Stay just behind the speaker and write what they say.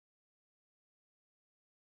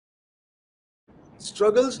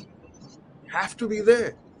Struggles have to be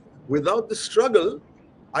there. Without the struggle,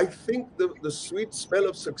 I think the sweet smell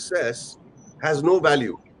of success has no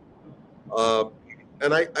value. Uh,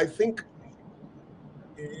 and I think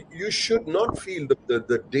you should not feel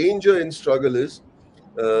the danger in struggle is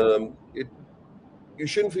it you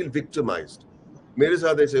shouldn't feel victimized. मेरे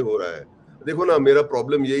साथ ऐसे हो रहा है, देखो ना मेरा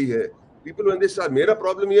problem यही है. People when they start, मेरा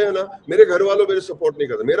प्रॉब्लम ये है ना, मेरे घर वालों मेरे सपोर्ट नहीं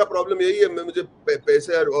करते, मेरा प्रॉब्लम यही है, मैं मुझे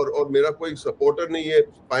पैसे और मेरा कोई सपोर्टर नहीं है,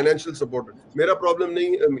 फाइनेंशियल सपोर्टर. मेरा प्रॉब्लम नहीं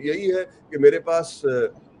यही है कि मेरे पास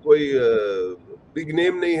कोई बिग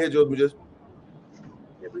नेम नहीं है जो मुझे.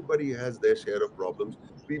 Everybody has their share of problems.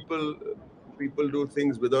 People do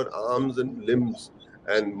things without arms and limbs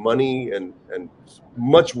and money and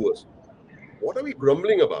much worse. What are we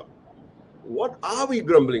grumbling about? What are we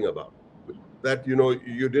grumbling about? That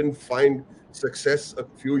you didn't find success a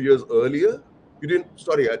few years earlier. You didn't.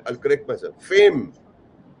 Sorry, I'll correct myself. Fame.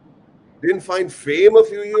 Didn't find fame a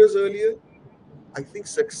few years earlier. I think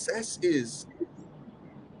success is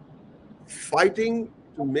fighting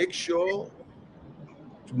to make sure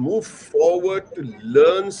to move forward, to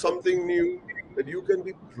learn something new that you can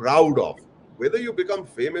be proud of. Whether you become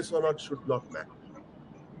famous or not should not matter.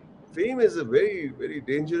 Fame is a very, very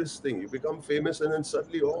dangerous thing. You become famous and then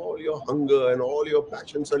suddenly all your hunger and all your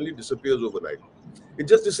passion suddenly disappears overnight. It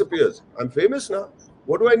just disappears. I'm famous now.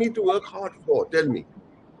 What do I need to work hard for? Tell me.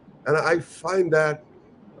 And I find that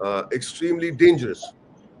extremely dangerous.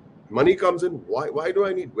 Money comes in. Why do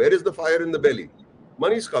I need? Where is the fire in the belly?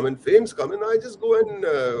 Money's coming, fame's coming. I just go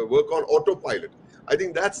and work on autopilot. I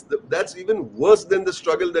think that's even worse than the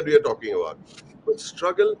struggle that we are talking about. But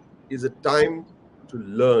struggle is a time to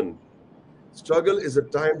learn. Struggle is a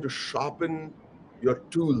time to sharpen your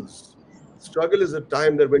tools. Struggle is a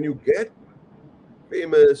time that when you get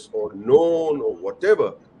famous or known or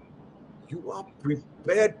whatever, you are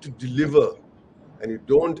prepared to deliver and you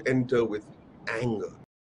don't enter with anger.